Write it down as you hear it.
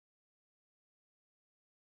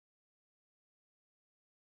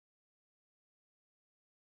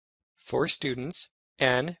Four students,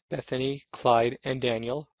 Anne, Bethany, Clyde, and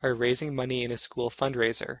Daniel, are raising money in a school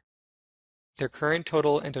fundraiser. Their current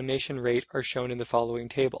total and donation rate are shown in the following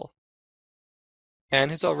table. Anne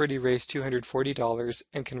has already raised $240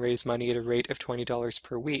 and can raise money at a rate of $20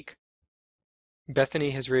 per week. Bethany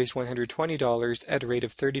has raised $120 at a rate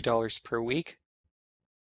of $30 per week.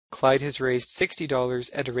 Clyde has raised $60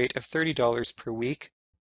 at a rate of $30 per week.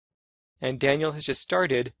 And Daniel has just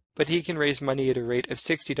started, but he can raise money at a rate of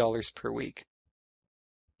 $60 per week.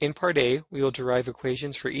 In Part A, we will derive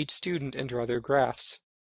equations for each student and draw their graphs.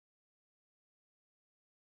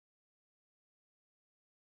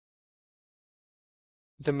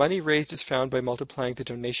 The money raised is found by multiplying the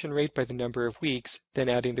donation rate by the number of weeks, then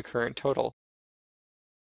adding the current total.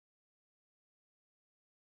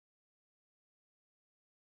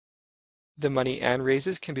 The money Anne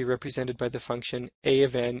raises can be represented by the function a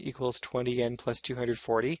of n equals 20n plus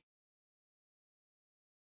 240.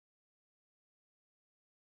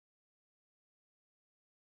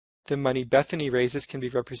 The money Bethany raises can be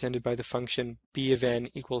represented by the function b of n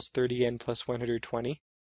equals 30n plus 120.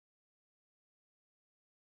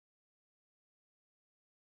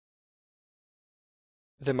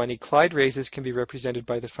 The money Clyde raises can be represented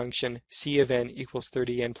by the function c of n equals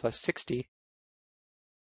 30n plus 60.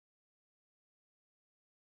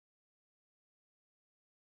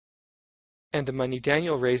 And the money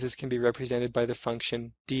Daniel raises can be represented by the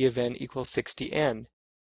function d of n equals 60n.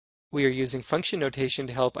 We are using function notation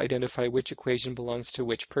to help identify which equation belongs to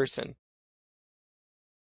which person.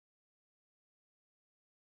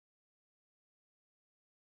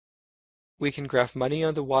 We can graph money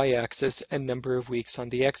on the y-axis and number of weeks on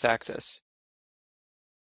the x-axis.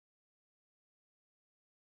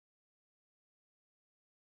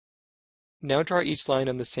 Now draw each line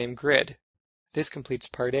on the same grid. This completes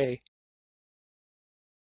Part A.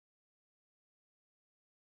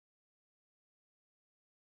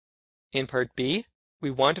 In Part B,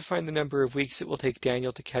 we want to find the number of weeks it will take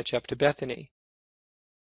Daniel to catch up to Bethany.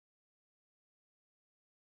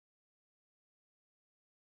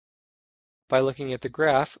 By looking at the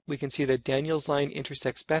graph, we can see that Daniel's line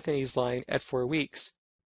intersects Bethany's line at 4 weeks.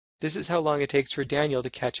 This is how long it takes for Daniel to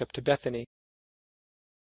catch up to Bethany.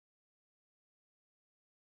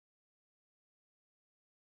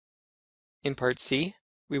 In Part C,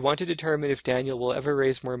 we want to determine if Daniel will ever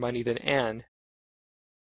raise more money than Anne.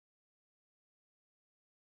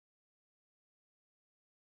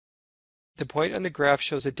 The point on the graph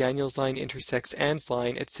shows that Daniel's line intersects Anne's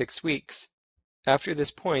line at 6 weeks. After this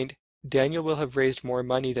point, Daniel will have raised more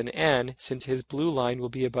money than Anne since his blue line will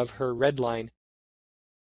be above her red line.